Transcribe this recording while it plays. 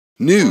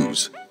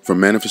News from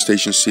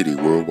Manifestation City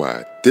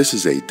worldwide. This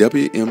is a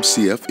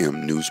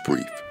WMCFM news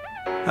brief.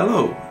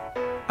 Hello,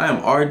 I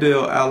am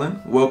Ardell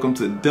Allen. Welcome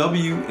to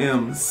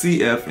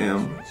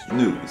WMCFM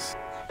News.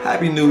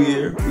 Happy New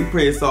Year. We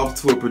pray it's off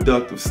to a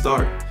productive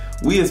start.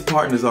 We as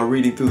partners are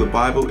reading through the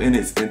Bible in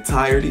its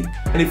entirety.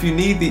 And if you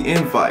need the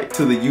invite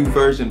to the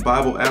YouVersion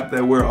Bible app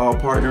that we're all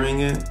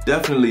partnering in,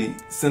 definitely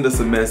send us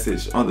a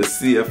message on the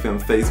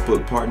CFM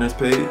Facebook Partners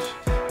page.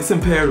 It's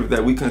imperative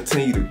that we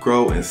continue to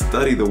grow and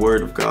study the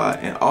Word of God,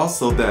 and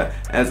also that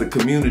as a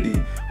community,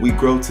 we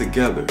grow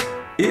together.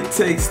 It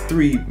Takes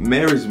Three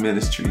Marriage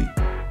Ministry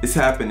is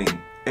happening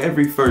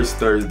every first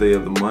Thursday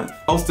of the month,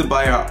 hosted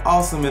by our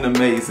awesome and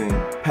amazing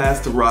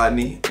Pastor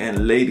Rodney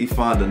and Lady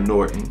Fonda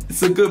Norton.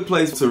 It's a good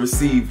place to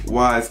receive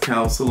wise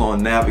counsel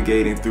on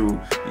navigating through,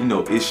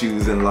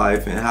 issues in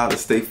life and how to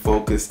stay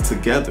focused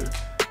together.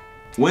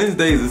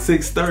 Wednesdays at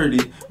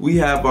 6:30, we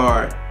have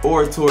our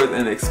Orators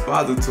and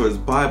Expositors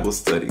Bible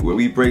study, where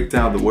we break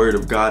down the Word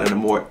of God in a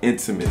more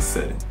intimate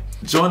setting.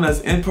 Join us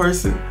in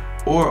person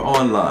or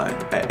online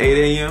at 8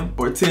 a.m.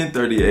 or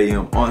 10:30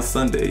 a.m. on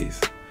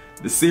Sundays.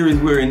 The series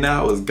we're in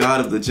now is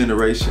God of the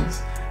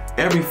Generations.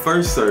 Every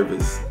first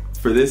service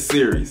for this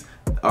series,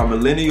 our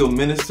millennial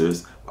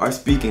ministers are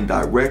speaking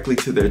directly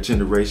to their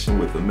generation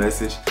with a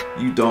message.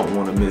 You don't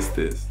want to miss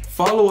this.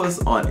 Follow us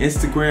on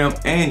Instagram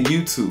and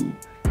YouTube.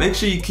 Make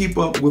sure you keep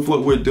up with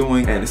what we're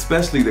doing, and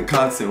especially the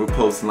content we're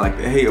posting, like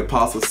the Hey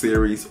Apostle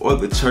series or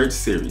the Church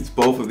series.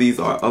 Both of these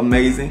are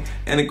amazing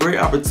and a great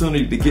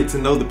opportunity to get to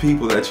know the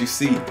people that you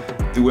see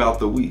throughout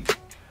the week.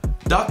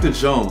 Dr.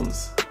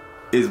 Jones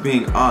is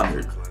being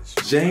honored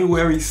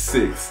January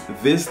 6th,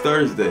 this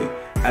Thursday,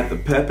 at the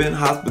Pepin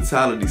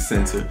Hospitality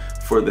Center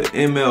for the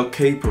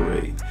MLK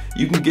Parade.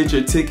 You can get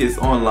your tickets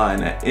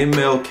online at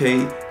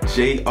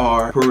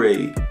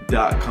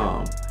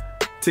mlkjrparade.com.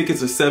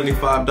 Tickets are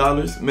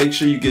 $75. Make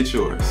sure you get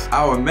yours.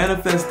 Our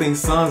Manifesting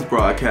Sons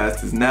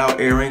broadcast is now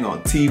airing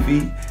on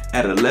TV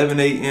at 11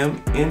 a.m.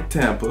 in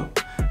Tampa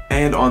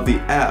and on the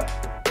app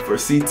for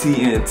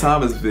CTN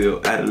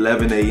Thomasville at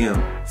 11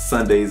 a.m.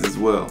 Sundays as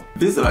well.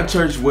 Visit our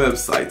church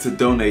website to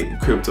donate in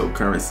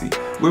cryptocurrency.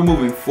 We're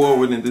moving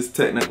forward in this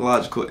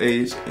technological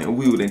age, and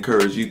we would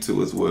encourage you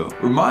to as well.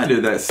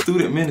 Reminder that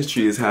student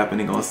ministry is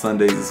happening on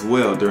Sundays as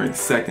well during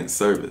second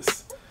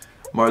service.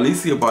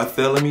 Marlicia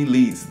Barthélemy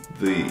leads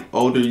the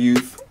older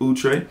youth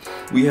Outre.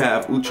 We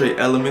have Outre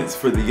Elements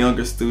for the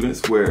younger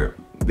students where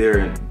they're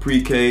in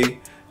pre-K,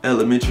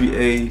 elementary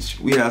age.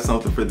 We have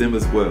something for them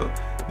as well.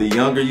 The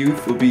younger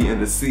youth will be in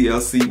the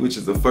CLC, which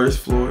is the first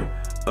floor,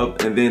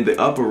 and then the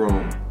upper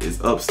room is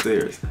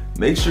upstairs.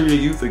 Make sure your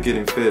youth are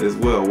getting fed as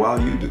well while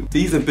you do.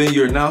 These have been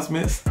your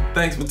announcements.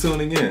 Thanks for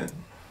tuning in.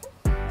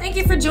 Thank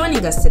you for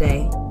joining us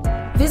today.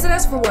 Visit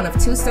us for one of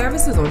two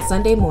services on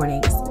Sunday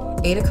mornings,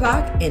 8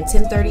 o'clock and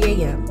 10:30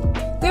 a.m.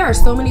 There are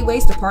so many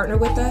ways to partner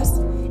with us.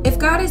 If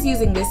God is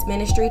using this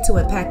ministry to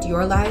impact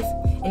your life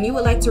and you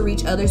would like to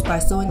reach others by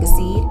sowing a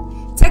seed,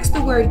 text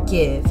the word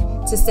GIVE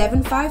to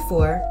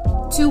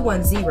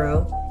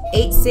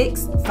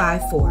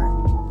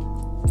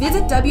 754-210-8654.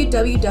 Visit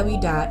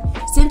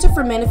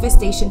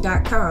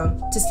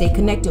www.centerformanifestation.com to stay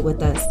connected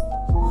with us.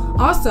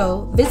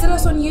 Also, visit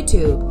us on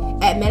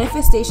YouTube at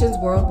Manifestations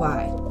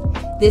Worldwide.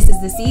 This is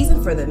the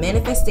season for the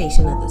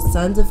manifestation of the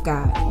sons of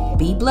God.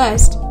 Be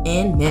blessed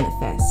and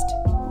manifest.